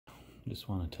Just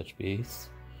want to touch base.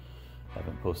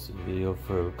 Haven't posted a video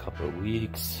for a couple of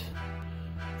weeks.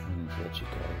 And let you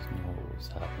guys know what's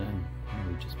happening.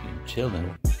 We've just been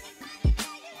chilling.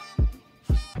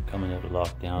 Coming out of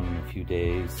lockdown in a few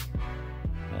days.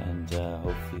 And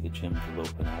hopefully the gyms will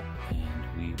open up and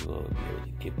we will be able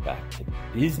to get back to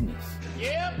business.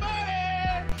 Yeah,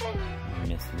 buddy! I'm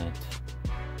missing it.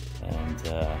 And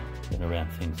gonna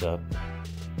ramp things up.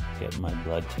 Get my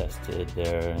blood tested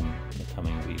there in the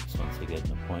coming weeks once I get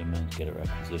an appointment, get a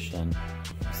requisition.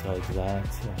 Besides that,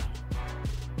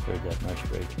 heard that March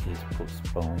break is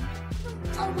postponed.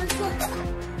 Oh my god!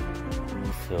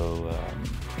 So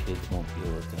kids won't be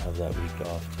able to have that week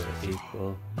off till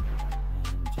April.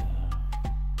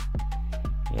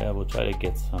 And yeah, we'll try to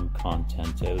get some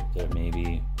content out there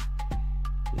maybe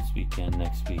this weekend,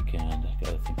 next weekend. I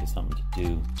gotta think of something to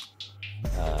do.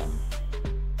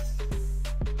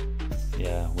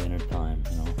 Yeah, winter time,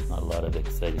 you know, not a lot of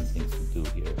exciting things to do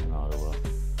here in Ottawa.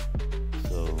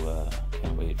 So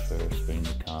can't wait for spring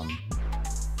to come.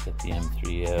 Get the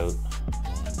M3 out,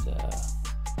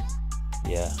 and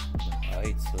yeah.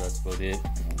 Alright, so that's about it.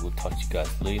 We'll talk to you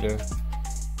guys later.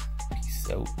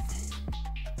 Peace out.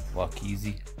 Walk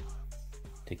easy.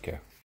 Take care.